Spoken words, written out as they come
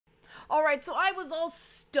Alright, so I was all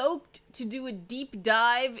stoked to do a deep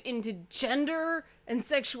dive into gender and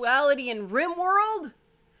sexuality in Rimworld.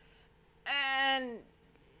 And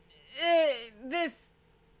this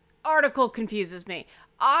article confuses me.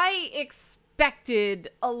 I expected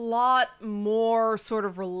a lot more sort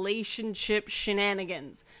of relationship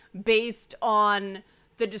shenanigans based on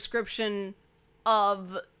the description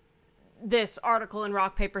of this article in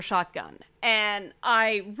Rock, Paper, Shotgun. And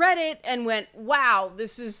I read it and went, wow,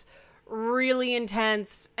 this is really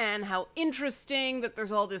intense, and how interesting that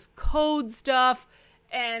there's all this code stuff.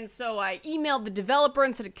 And so I emailed the developer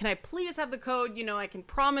and said, can I please have the code? You know, I can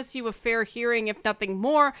promise you a fair hearing, if nothing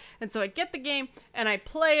more. And so I get the game and I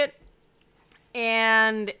play it,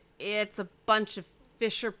 and it's a bunch of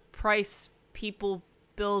Fisher-Price people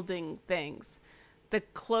building things. The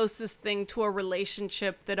closest thing to a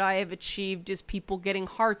relationship that I have achieved is people getting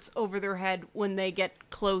hearts over their head when they get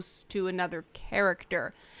close to another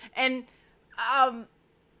character. And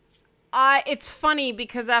it's funny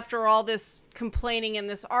because after all this complaining in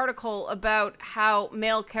this article about how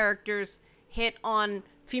male characters hit on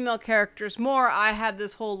female characters more, I had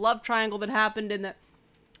this whole love triangle that happened in that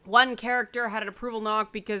one character had an approval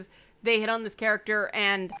knock because they hit on this character,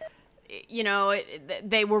 and you know,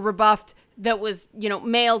 they were rebuffed. That was, you know,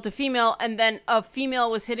 male to female, and then a female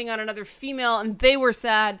was hitting on another female and they were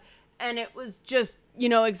sad, and it was just, you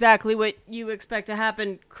know, exactly what you expect to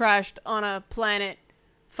happen, crashed on a planet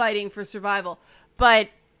fighting for survival. But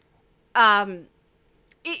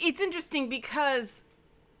it's interesting because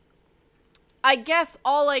I guess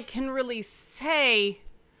all I can really say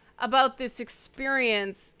about this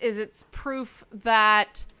experience is it's proof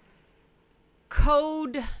that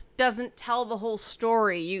code doesn't tell the whole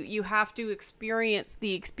story. You have to experience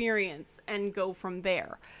the experience and go from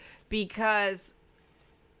there. Because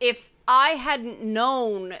if I hadn't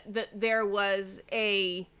known that there was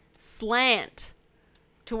a slant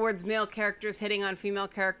towards male characters hitting on female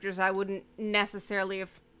characters, I wouldn't necessarily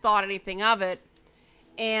have thought anything of it.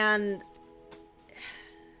 And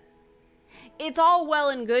it's all well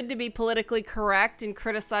and good to be politically correct and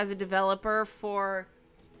criticize a developer for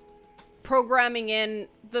programming in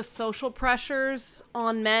the social pressures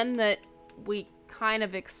on men that we kind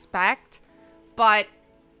of expect, but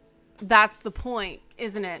that's the point,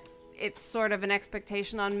 isn't it? It's sort of an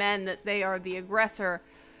expectation on men that they are the aggressor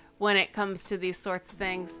when it comes to these sorts of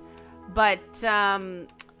things. But I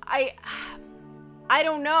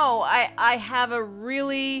don't know. I have a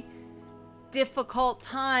really difficult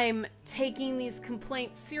time taking these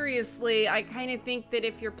complaints seriously. I kind of think that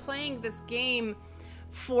if you're playing this game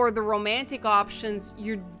for the romantic options,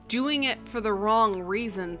 you're doing it for the wrong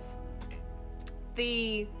reasons.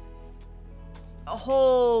 The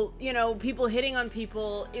whole, you know, people hitting on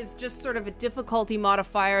people is just sort of a difficulty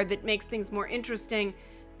modifier that makes things more interesting.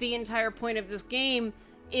 The entire point of this game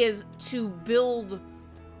is to build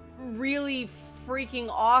really freaking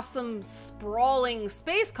awesome, sprawling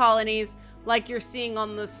space colonies like you're seeing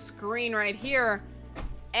on the screen right here.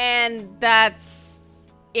 And that's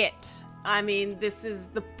it. I mean, this is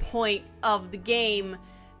the point of the game.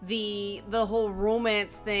 The whole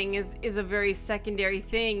romance thing is a very secondary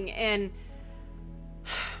thing, and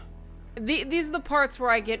these are the parts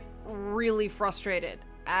where I get really frustrated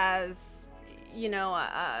as, you know,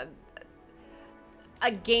 a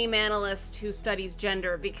game analyst who studies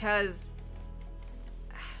gender, because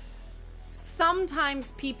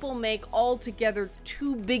sometimes people make altogether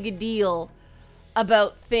too big a deal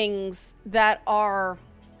about things that are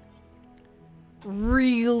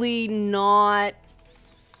really not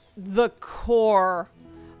the core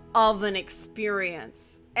of an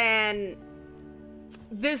experience. And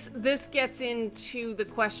this gets into the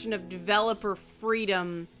question of developer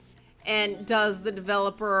freedom, and does the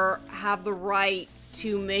developer have the right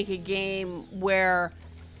to make a game where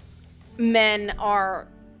men are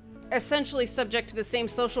essentially subject to the same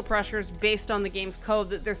social pressures based on the game's code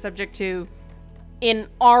that they're subject to in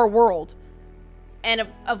our world. And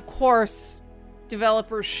of course,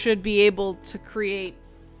 developers should be able to create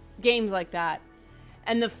games like that.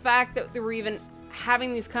 And the fact that we're even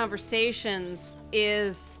having these conversations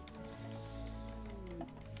is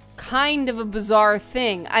kind of a bizarre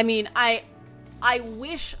thing. I mean, I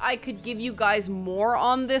wish I could give you guys more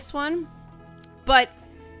on this one, but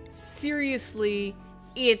seriously,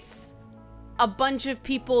 it's a bunch of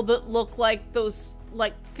people that look like those,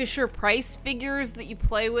 like, Fisher-Price figures that you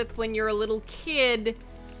play with when you're a little kid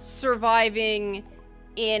surviving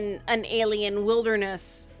in an alien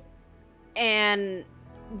wilderness, and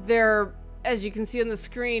they're, as you can see on the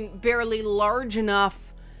screen, barely large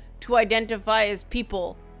enough to identify as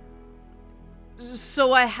people.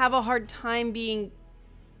 So I have a hard time being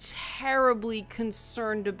terribly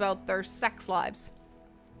concerned about their sex lives.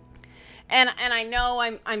 And I know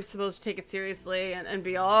I'm supposed to take it seriously and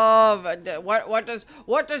be, oh, what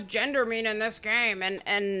does gender mean in this game?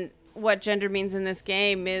 And what gender means in this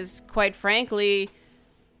game is, quite frankly,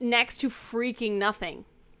 next to freaking nothing.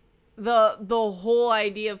 The whole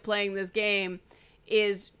idea of playing this game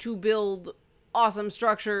is to build awesome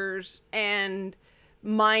structures and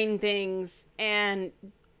mine things and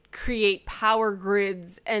create power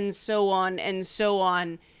grids and so on and so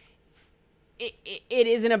on. It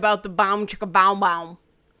isn't about the boom chicka boom boom.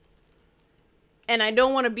 And I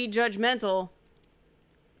don't want to be judgmental,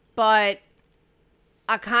 but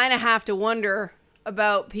I kind of have to wonder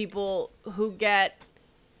about people who get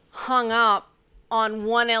hung up on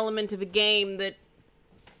one element of a game that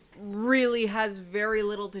really has very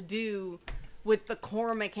little to do with the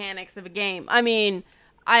core mechanics of a game. I mean,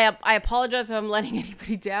 I apologize if I'm letting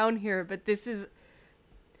anybody down here, but this is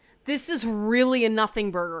really a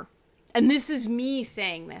nothing burger. And this is me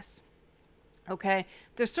saying this, okay?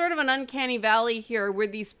 There's sort of an uncanny valley here where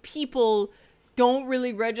these people don't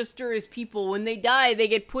really register as people. When they die, they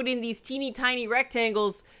get put in these teeny tiny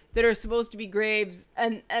rectangles that are supposed to be graves,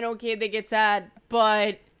 and okay, they get sad,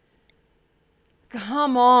 but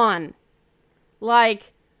come on.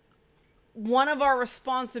 Like, one of our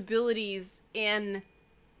responsibilities in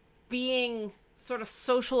being sort of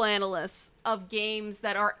social analysts of games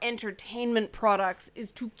that are entertainment products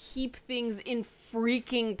is to keep things in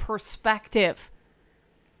freaking perspective.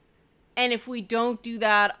 And if we don't do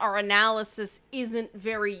that, our analysis isn't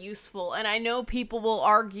very useful. And I know people will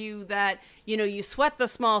argue that, you know, you sweat the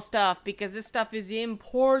small stuff because this stuff is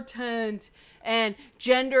important and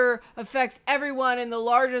gender affects everyone in the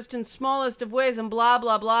largest and smallest of ways and blah,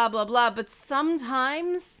 blah, blah, blah, blah. But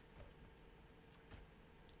sometimes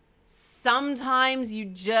you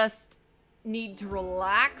just need to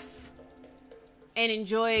relax and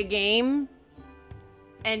enjoy a game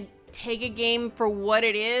and take a game for what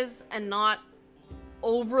it is and not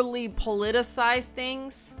overly politicize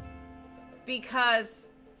things.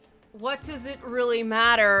 Because what does it really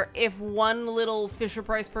matter if one little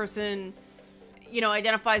Fisher-Price person, you know,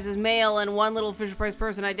 identifies as male and one little Fisher-Price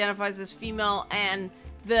person identifies as female, and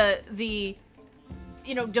the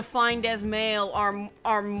you know, defined as male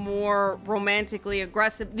are more romantically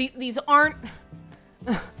aggressive. These aren't...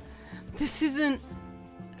 This isn't...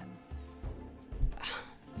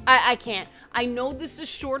 I can't. I know this is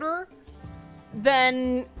shorter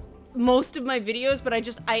than most of my videos, but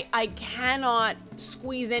I cannot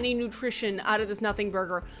squeeze any nutrition out of this nothing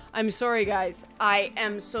burger. I'm sorry, guys. I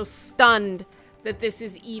am so stunned that this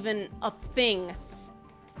is even a thing.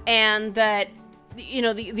 And that, you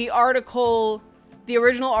know, the article... The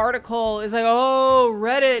original article is like, oh,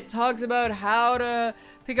 Reddit talks about how to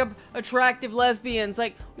pick up attractive lesbians.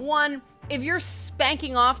 Like, one, if you're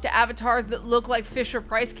spanking off to avatars that look like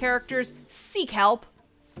Fisher-Price characters, seek help.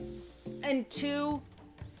 And two,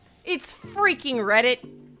 it's freaking Reddit.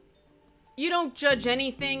 You don't judge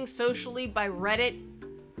anything socially by Reddit.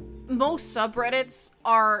 Most subreddits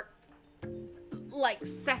are like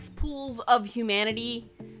cesspools of humanity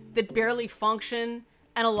that barely function.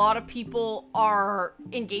 And a lot of people are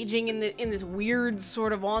engaging in this weird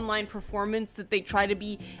sort of online performance that they try to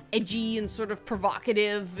be edgy and sort of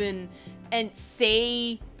provocative and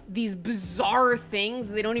say these bizarre things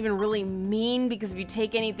they don't even really mean, because if you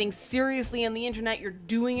take anything seriously on the internet, you're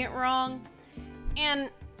doing it wrong. And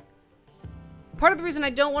part of the reason I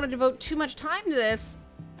don't want to devote too much time to this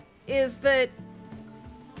is that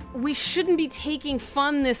we shouldn't be taking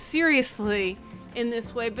fun this seriously in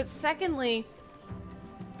this way. But secondly,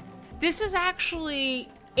 this is actually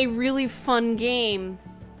a really fun game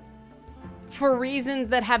for reasons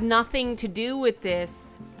that have nothing to do with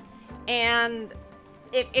this. And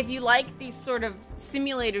if you like these sort of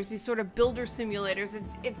simulators, these sort of builder simulators,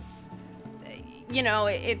 it's you know,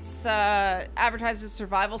 it's advertised as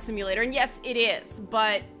survival simulator. And yes, it is.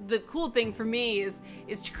 But the cool thing for me is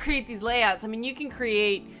to create these layouts. I mean, you can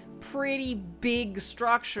create pretty big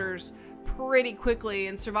structures pretty quickly,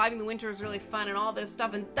 and surviving the winter is really fun and all this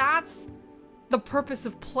stuff, and that's the purpose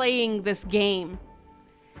of playing this game.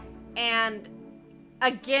 And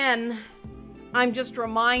again, I'm just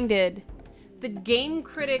reminded that game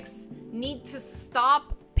critics need to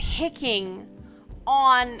stop picking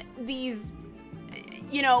on these,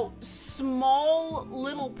 you know, small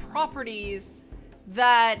little properties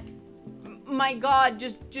that, my God,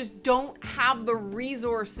 just don't have the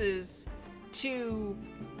resources to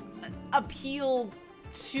appeal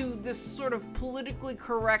to this sort of politically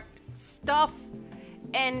correct stuff,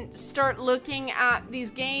 and start looking at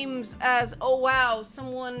these games as, oh wow,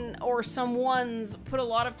 someone or someone's put a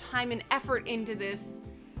lot of time and effort into this,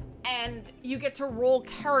 and you get to roll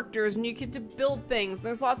characters and you get to build things.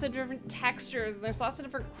 There's lots of different textures, there's lots of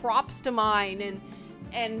different crops to mine,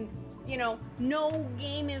 and you know, no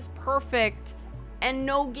game is perfect and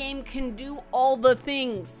no game can do all the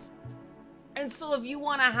things. And so if you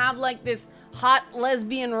want to have like this hot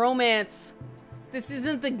lesbian romance, this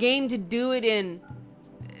isn't the game to do it in.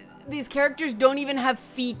 These characters don't even have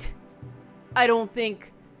feet, I don't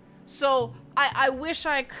think. So I wish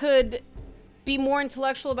I could be more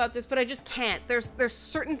intellectual about this, but I just can't. There's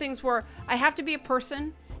certain things where I have to be a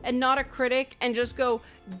person and not a critic and just go,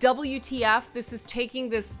 WTF, this is taking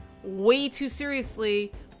this way too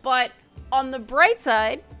seriously. But on the bright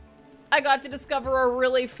side, I got to discover a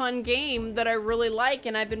really fun game that I really like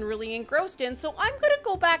and I've been really engrossed in. So I'm gonna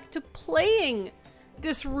go back to playing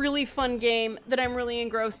this really fun game that I'm really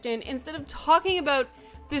engrossed in, instead of talking about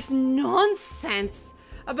this nonsense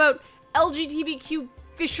about LGBTQ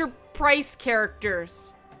Fisher Price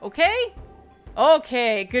characters. Okay?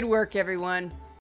 Okay, good work, everyone.